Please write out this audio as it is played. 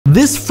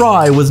This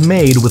fry was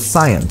made with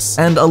science,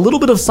 and a little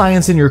bit of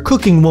science in your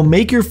cooking will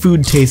make your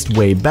food taste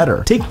way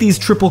better. Take these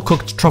triple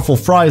cooked truffle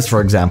fries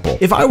for example.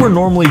 If I were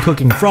normally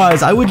cooking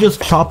fries, I would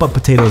just chop up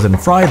potatoes and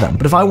fry them,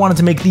 but if I wanted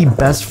to make the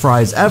best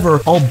fries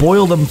ever, I'll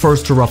boil them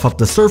first to rough up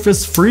the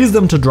surface, freeze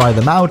them to dry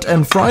them out,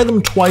 and fry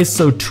them twice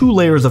so 2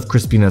 layers of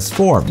crispiness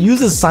form. It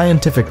uses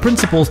scientific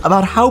principles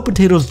about how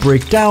potatoes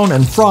break down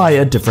and fry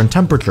at different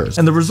temperatures,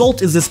 and the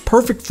result is this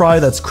perfect fry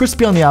that's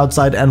crispy on the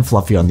outside and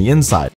fluffy on the inside.